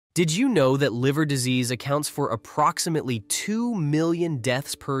Did you know that liver disease accounts for approximately 2 million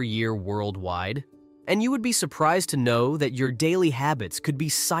deaths per year worldwide? And you would be surprised to know that your daily habits could be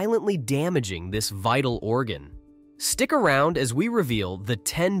silently damaging this vital organ. Stick around as we reveal the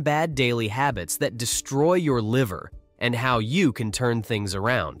 10 bad daily habits that destroy your liver and how you can turn things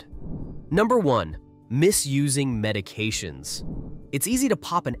around. Number 1. Misusing medications. It's easy to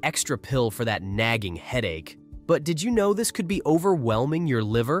pop an extra pill for that nagging headache, but did you know this could be overwhelming your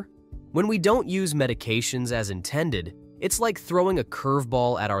liver? When we don't use medications as intended, it's like throwing a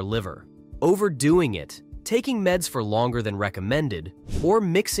curveball at our liver. Overdoing it, taking meds for longer than recommended, or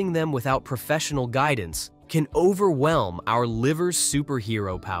mixing them without professional guidance can overwhelm our liver's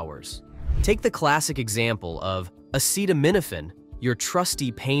superhero powers. Take the classic example of acetaminophen, your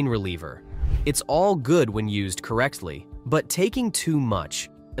trusty pain reliever. It's all good when used correctly, but taking too much,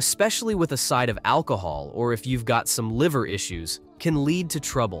 especially with a side of alcohol or if you've got some liver issues, can lead to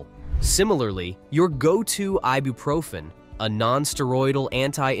trouble. Similarly, your go-to ibuprofen, a non-steroidal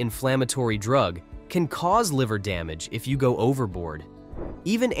anti-inflammatory drug, can cause liver damage if you go overboard.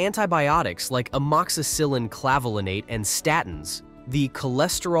 Even antibiotics like amoxicillin clavulanate and statins, the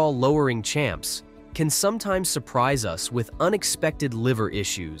cholesterol-lowering champs, can sometimes surprise us with unexpected liver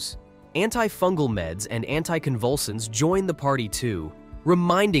issues. Antifungal meds and anticonvulsants join the party too,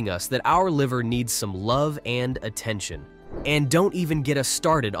 reminding us that our liver needs some love and attention. And don't even get us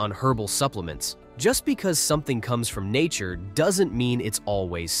started on herbal supplements. Just because something comes from nature doesn't mean it's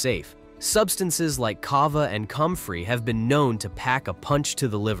always safe. Substances like kava and comfrey have been known to pack a punch to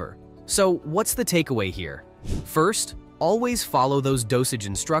the liver. So what's the takeaway here? First, always follow those dosage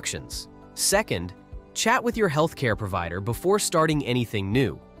instructions. Second, chat with your healthcare provider before starting anything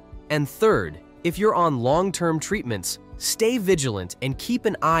new. And third, if you're on long-term treatments, stay vigilant and keep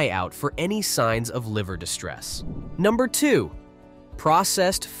an eye out for any signs of liver distress. Number 2.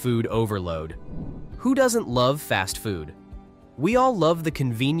 Processed food overload. Who doesn't love fast food? We all love the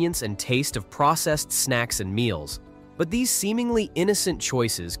convenience and taste of processed snacks and meals, but these seemingly innocent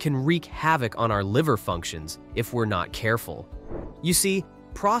choices can wreak havoc on our liver functions if we're not careful. You see,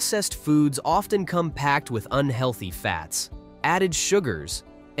 processed foods often come packed with unhealthy fats, added sugars,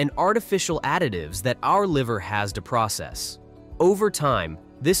 and artificial additives that our liver has to process. Over time,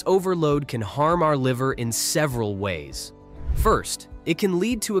 this overload can harm our liver in several ways. First, it can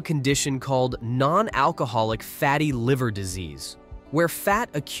lead to a condition called non-alcoholic fatty liver disease, where fat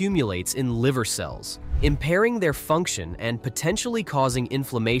accumulates in liver cells, impairing their function and potentially causing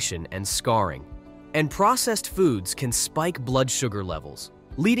inflammation and scarring. And processed foods can spike blood sugar levels,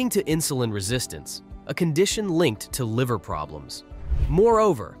 leading to insulin resistance, a condition linked to liver problems.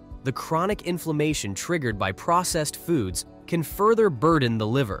 Moreover, the chronic inflammation triggered by processed foods can further burden the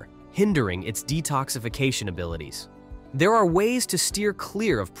liver, hindering its detoxification abilities. There are ways to steer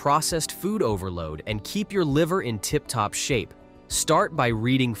clear of processed food overload and keep your liver in tip-top shape. Start by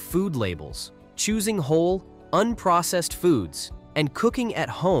reading food labels, choosing whole, unprocessed foods, and cooking at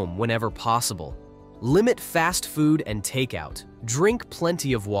home whenever possible. Limit fast food and takeout, drink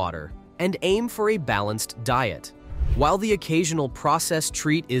plenty of water, and aim for a balanced diet. While the occasional processed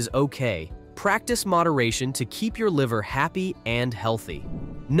treat is okay, practice moderation to keep your liver happy and healthy.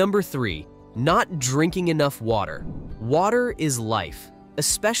 Number 3. Not drinking enough water. Water is life,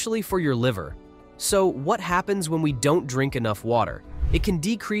 especially for your liver. So what happens when we don't drink enough water? It can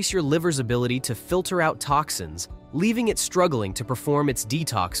decrease your liver's ability to filter out toxins, leaving it struggling to perform its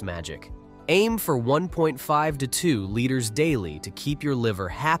detox magic. Aim for 1.5 to 2 liters daily to keep your liver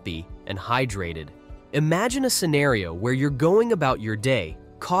happy and hydrated. Imagine a scenario where you're going about your day,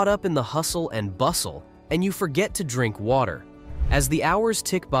 caught up in the hustle and bustle, and you forget to drink water. As the hours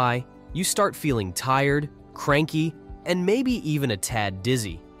tick by, you start feeling tired, cranky, and maybe even a tad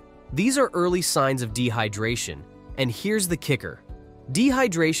dizzy. These are early signs of dehydration, and here's the kicker.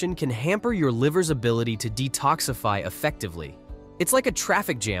 Dehydration can hamper your liver's ability to detoxify effectively. It's like a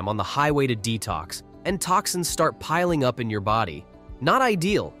traffic jam on the highway to detox, and toxins start piling up in your body. Not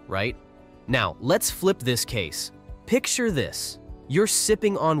ideal, right? Now, let's flip this case. Picture this. You're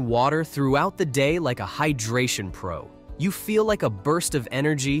sipping on water throughout the day like a hydration pro. You feel like a burst of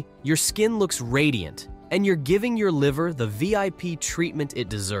energy, your skin looks radiant, and you're giving your liver the VIP treatment it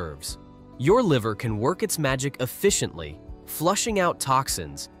deserves. Your liver can work its magic efficiently, flushing out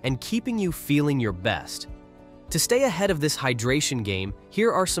toxins and keeping you feeling your best. To stay ahead of this hydration game,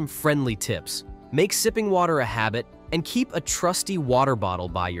 here are some friendly tips. Make sipping water a habit and keep a trusty water bottle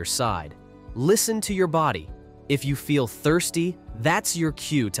by your side. Listen to your body. If you feel thirsty, that's your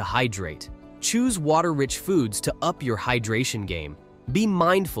cue to hydrate. Choose water-rich foods to up your hydration game. Be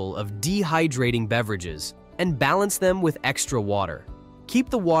mindful of dehydrating beverages and balance them with extra water. Keep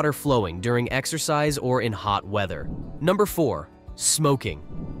the water flowing during exercise or in hot weather. Number 4. Smoking.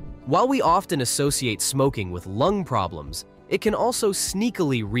 While we often associate smoking with lung problems, it can also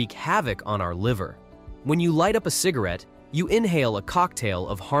sneakily wreak havoc on our liver. When you light up a cigarette, you inhale a cocktail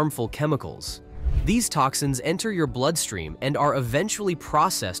of harmful chemicals. These toxins enter your bloodstream and are eventually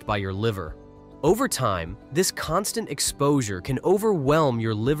processed by your liver. Over time, this constant exposure can overwhelm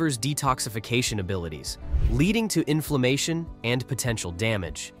your liver's detoxification abilities, leading to inflammation and potential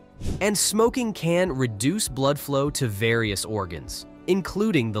damage. And smoking can reduce blood flow to various organs,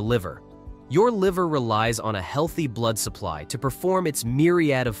 including the liver. Your liver relies on a healthy blood supply to perform its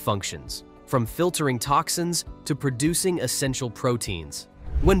myriad of functions, from filtering toxins to producing essential proteins.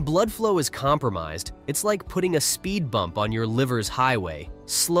 When blood flow is compromised, it's like putting a speed bump on your liver's highway,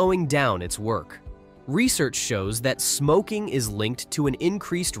 slowing down its work. Research shows that smoking is linked to an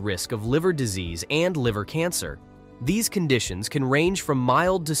increased risk of liver disease and liver cancer. These conditions can range from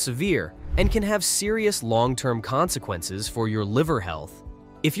mild to severe and can have serious long-term consequences for your liver health.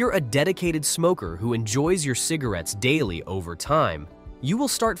 If you're a dedicated smoker who enjoys your cigarettes daily over time, you will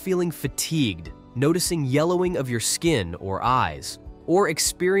start feeling fatigued, noticing yellowing of your skin or eyes, or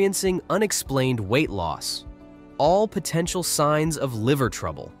experiencing unexplained weight loss, all potential signs of liver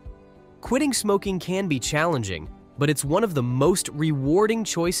trouble. Quitting smoking can be challenging, but it's one of the most rewarding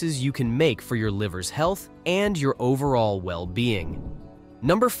choices you can make for your liver's health and your overall well-being.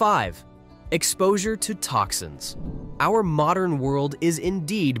 Number 5. Exposure to toxins. Our modern world is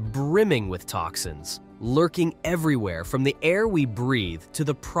indeed brimming with toxins, lurking everywhere from the air we breathe to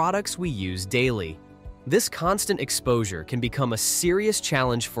the products we use daily. This constant exposure can become a serious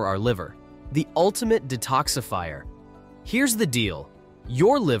challenge for our liver, the ultimate detoxifier. Here's the deal.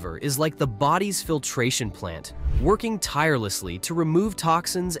 Your liver is like the body's filtration plant, working tirelessly to remove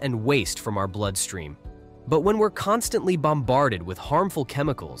toxins and waste from our bloodstream. But when we're constantly bombarded with harmful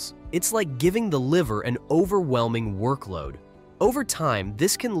chemicals, it's like giving the liver an overwhelming workload. Over time,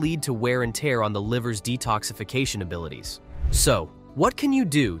 this can lead to wear and tear on the liver's detoxification abilities. So, what can you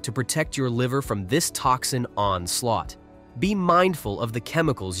do to protect your liver from this toxin onslaught? Be mindful of the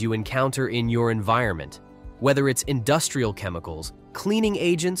chemicals you encounter in your environment. Whether it's industrial chemicals, cleaning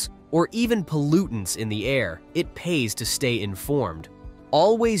agents, or even pollutants in the air, it pays to stay informed.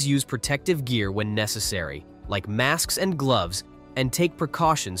 Always use protective gear when necessary, like masks and gloves, and take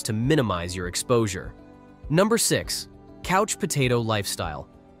precautions to minimize your exposure. Number 6. Couch potato lifestyle.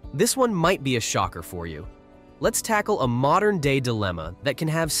 This one might be a shocker for you. Let's tackle a modern-day dilemma that can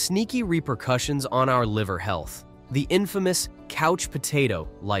have sneaky repercussions on our liver health: the infamous couch potato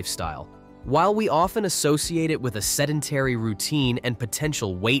lifestyle. While we often associate it with a sedentary routine and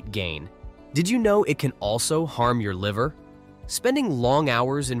potential weight gain, did you know it can also harm your liver? Spending long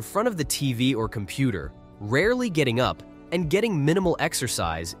hours in front of the TV or computer, rarely getting up, and getting minimal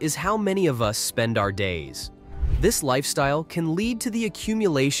exercise is how many of us spend our days. This lifestyle can lead to the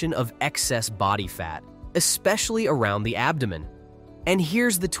accumulation of excess body fat, especially around the abdomen. And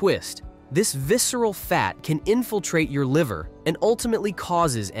here's the twist. This visceral fat can infiltrate your liver and ultimately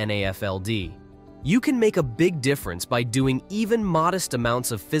causes NAFLD. You can make a big difference by doing even modest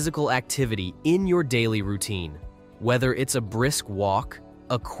amounts of physical activity in your daily routine. Whether it's a brisk walk,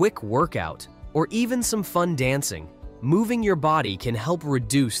 a quick workout, or even some fun dancing, moving your body can help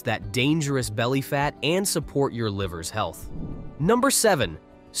reduce that dangerous belly fat and support your liver's health. Number 7.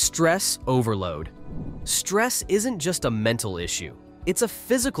 Stress overload. Stress isn't just a mental issue, it's a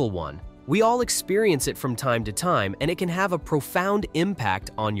physical one. We all experience it from time to time, and it can have a profound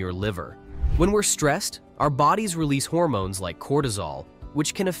impact on your liver. When we're stressed, our bodies release hormones like cortisol,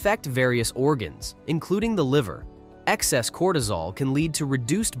 which can affect various organs, including the liver. Excess cortisol can lead to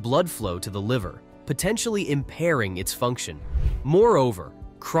reduced blood flow to the liver, potentially impairing its function. Moreover,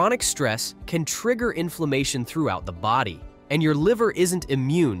 chronic stress can trigger inflammation throughout the body, and your liver isn't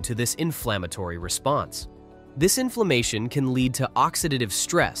immune to this inflammatory response. This inflammation can lead to oxidative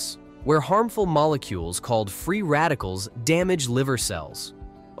stress, where harmful molecules called free radicals damage liver cells.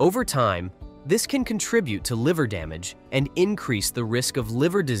 Over time, this can contribute to liver damage and increase the risk of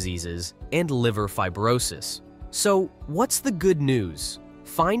liver diseases and liver fibrosis. So, what's the good news?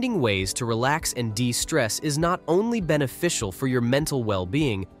 Finding ways to relax and de-stress is not only beneficial for your mental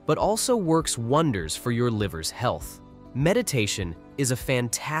well-being, but also works wonders for your liver's health. Meditation is a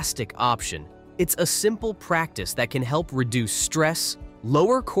fantastic option. It's a simple practice that can help reduce stress,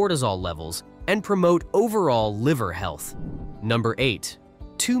 lower cortisol levels, and promote overall liver health. Number 8.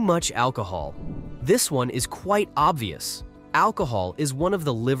 Too much alcohol. This one is quite obvious. Alcohol is one of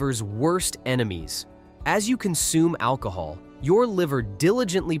the liver's worst enemies. As you consume alcohol, your liver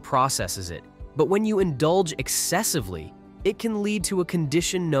diligently processes it, but when you indulge excessively, it can lead to a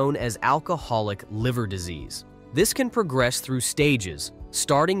condition known as alcoholic liver disease. This can progress through stages,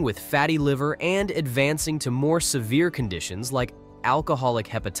 starting with fatty liver and advancing to more severe conditions like alcoholic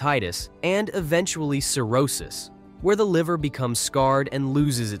hepatitis and eventually cirrhosis, where the liver becomes scarred and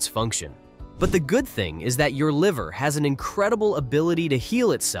loses its function. But the good thing is that your liver has an incredible ability to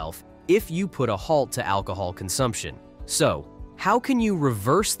heal itself if you put a halt to alcohol consumption. So, how can you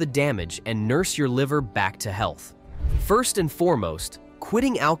reverse the damage and nurse your liver back to health? First and foremost,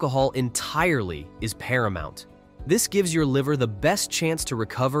 quitting alcohol entirely is paramount. This gives your liver the best chance to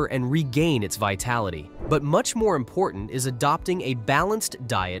recover and regain its vitality. But much more important is adopting a balanced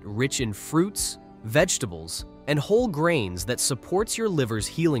diet rich in fruits, vegetables, and whole grains that supports your liver's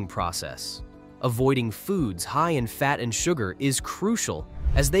healing process. Avoiding foods high in fat and sugar is crucial,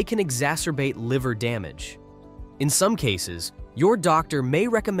 as they can exacerbate liver damage. In some cases, your doctor may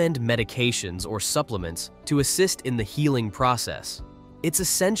recommend medications or supplements to assist in the healing process. It's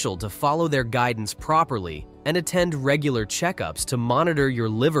essential to follow their guidance properly and attend regular checkups to monitor your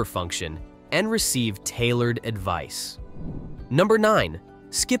liver function and receive tailored advice. Number 9.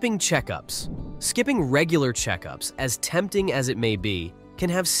 Skipping checkups. Skipping regular checkups, as tempting as it may be, can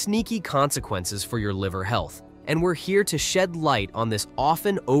have sneaky consequences for your liver health, and we're here to shed light on this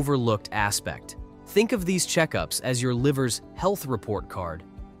often overlooked aspect. Think of these checkups as your liver's health report card.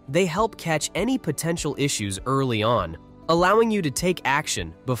 They help catch any potential issues early on, allowing you to take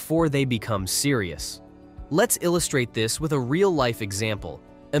action before they become serious. Let's illustrate this with a real-life example.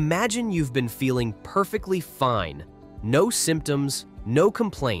 Imagine you've been feeling perfectly fine, no symptoms, no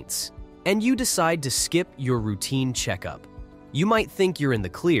complaints, and you decide to skip your routine checkup. You might think you're in the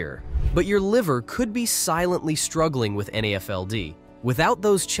clear, but your liver could be silently struggling with NAFLD. Without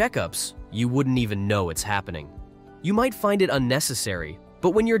those checkups, you wouldn't even know it's happening. You might find it unnecessary,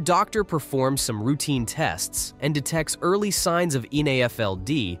 but when your doctor performs some routine tests and detects early signs of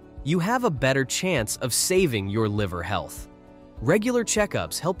NAFLD, you have a better chance of saving your liver health. Regular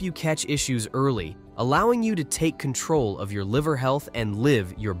checkups help you catch issues early, allowing you to take control of your liver health and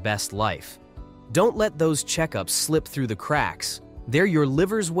live your best life. Don't let those checkups slip through the cracks. They're your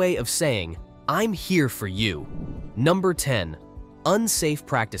liver's way of saying, "I'm here for you." Number 10. Unsafe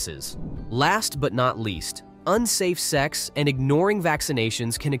practices. Last but not least, unsafe sex and ignoring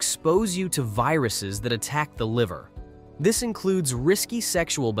vaccinations can expose you to viruses that attack the liver. This includes risky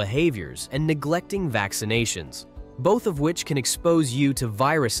sexual behaviors and neglecting vaccinations, both of which can expose you to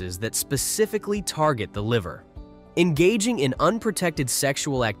viruses that specifically target the liver. Engaging in unprotected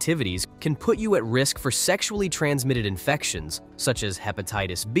sexual activities can put you at risk for sexually transmitted infections such as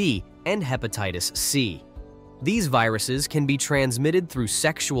hepatitis B and hepatitis C. These viruses can be transmitted through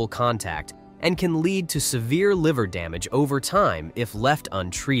sexual contact and can lead to severe liver damage over time if left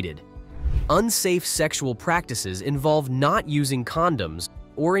untreated. Unsafe sexual practices involve not using condoms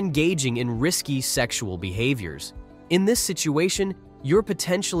or engaging in risky sexual behaviors. In this situation, you're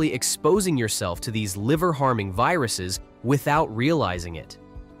potentially exposing yourself to these liver-harming viruses without realizing it.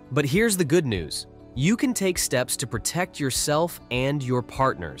 But here's the good news. You can take steps to protect yourself and your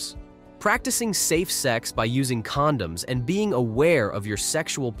partners. Practicing safe sex by using condoms and being aware of your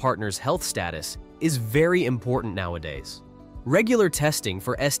sexual partner's health status is very important nowadays. Regular testing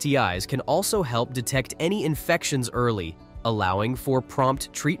for STIs can also help detect any infections early, allowing for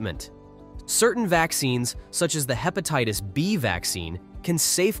prompt treatment. Certain vaccines, such as the hepatitis B vaccine, can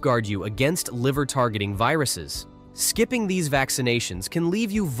safeguard you against liver-targeting viruses. Skipping these vaccinations can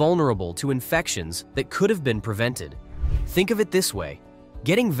leave you vulnerable to infections that could have been prevented. Think of it this way.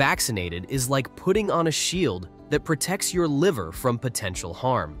 Getting vaccinated is like putting on a shield that protects your liver from potential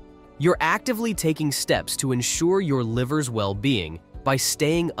harm. You're actively taking steps to ensure your liver's well-being by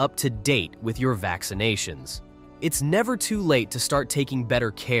staying up to date with your vaccinations. It's never too late to start taking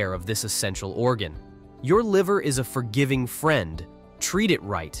better care of this essential organ. Your liver is a forgiving friend. Treat it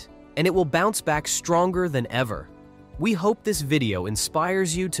right, and it will bounce back stronger than ever. We hope this video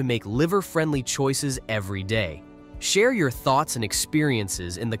inspires you to make liver-friendly choices every day. Share your thoughts and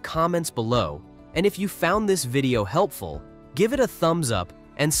experiences in the comments below, and if you found this video helpful, give it a thumbs up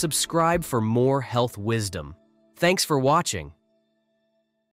and subscribe for more health wisdom. Thanks for watching.